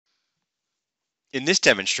In this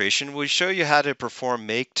demonstration, we'll show you how to perform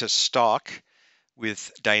make to stock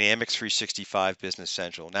with Dynamics 365 Business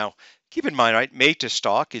Central. Now, keep in mind, right, make to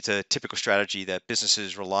stock is a typical strategy that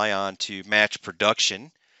businesses rely on to match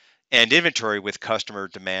production and inventory with customer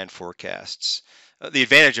demand forecasts. The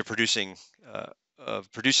advantage of producing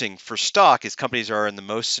for stock is companies are in the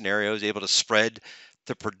most scenarios able to spread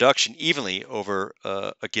the production evenly over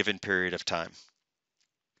a given period of time.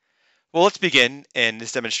 Well, let's begin in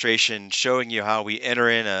this demonstration showing you how we enter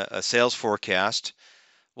in a sales forecast.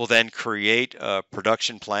 We'll then create a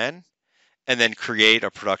production plan and then create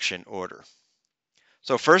a production order.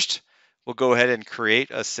 So first, we'll go ahead and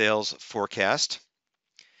create a sales forecast.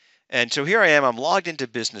 And so here I am, I'm logged into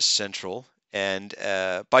Business Central, and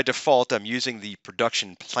by default, I'm using the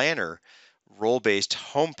Production Planner role-based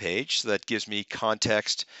homepage. So that gives me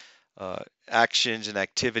context, actions and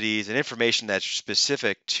activities and information that's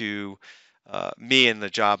specific to me and the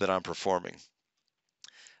job that I'm performing.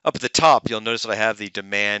 Up at the top, you'll notice that I have the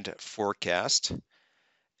demand forecast.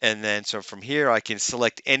 And then so from here, I can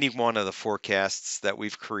select any one of the forecasts that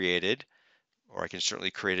we've created, or I can certainly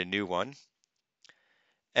create a new one.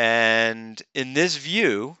 And in this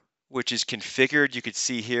view, which is configured, you can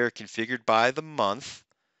see here, configured by the month,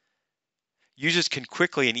 users can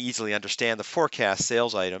quickly and easily understand the forecast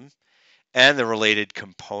sales item and the related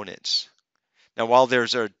components. Now, while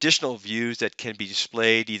there's additional views that can be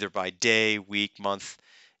displayed either by day, week, month,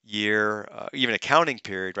 year, even accounting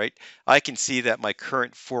period, right? I can see that my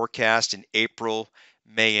current forecast in April,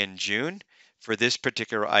 May, and June for this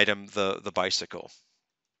particular item, the bicycle.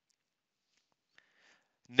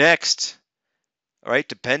 Next, all right,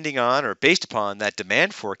 depending on or based upon that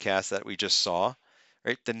demand forecast that we just saw,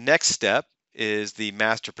 right, the next step is the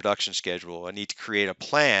master production schedule. I need to create a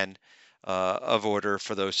plan of order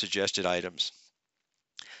for those suggested items.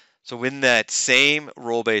 So in that same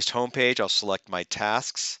role-based homepage, I'll select my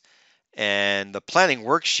tasks and the planning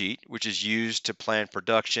worksheet, which is used to plan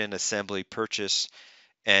production, assembly, purchase,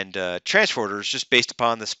 and transfer orders just based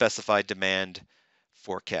upon the specified demand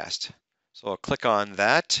forecast. So I'll click on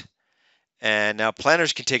that. And now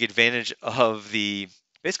planners can take advantage of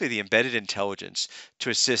basically the embedded intelligence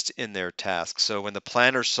to assist in their tasks. So when the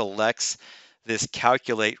planner selects this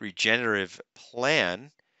calculate regenerative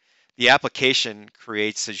plan, the application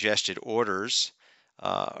creates suggested orders,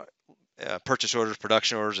 purchase orders,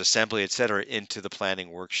 production orders, assembly, etc., into the planning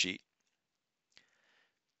worksheet.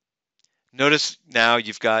 Notice now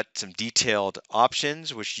you've got some detailed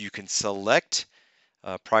options which you can select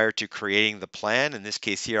prior to creating the plan. In this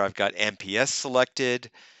case here, I've got MPS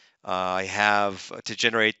selected. I have to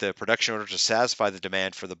generate the production order to satisfy the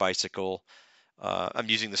demand for the bicycle. I'm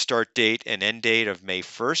using the start date and end date of May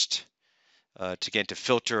 1st. To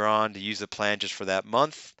filter on to use the plan just for that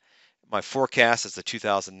month. My forecast is the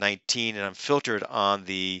 2019, and I'm filtered on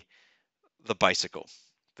the bicycle,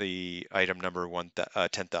 the item number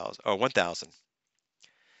 1000.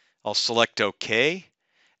 I'll select OK,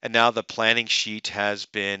 and now the planning sheet has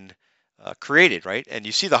been created, right? And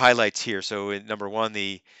you see the highlights here. So in number one,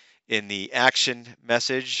 in the action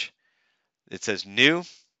message, it says new.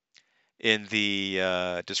 In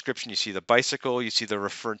the description, you see the bicycle. You see the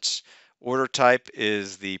reference order type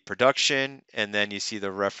is the production, and then you see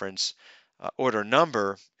the reference order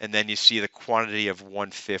number, and then you see the quantity of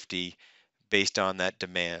 150 based on that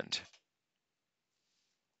demand.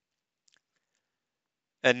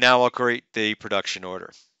 And now I'll create the production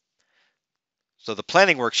order. So the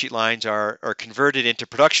planning worksheet lines are converted into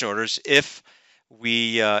production orders if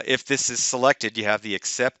this is selected. You have the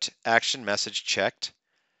accept action message checked,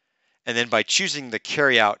 and then by choosing the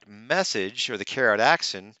carryout message or the carryout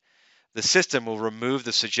action, the system will remove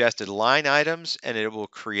the suggested line items and it will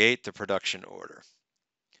create the production order.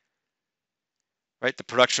 Right, the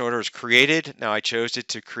production order is created. Now I chose it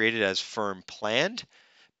to create it as firm planned.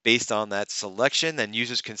 Based on that selection, then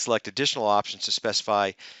users can select additional options to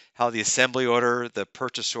specify how the assembly order, the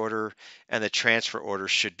purchase order, and the transfer order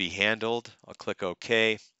should be handled. I'll click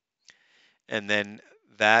OK. And then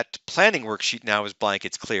that planning worksheet now is blank,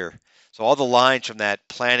 it's clear. So all the lines from that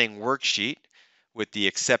planning worksheet with the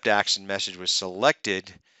accept action message was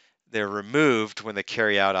selected, they're removed when the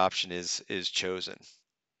carry out option is chosen.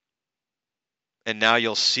 And now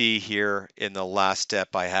you'll see here in the last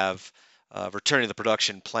step, I have returning the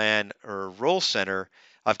production plan or role center.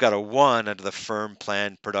 I've got a 1 under the firm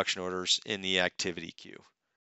plan production orders in the activity queue.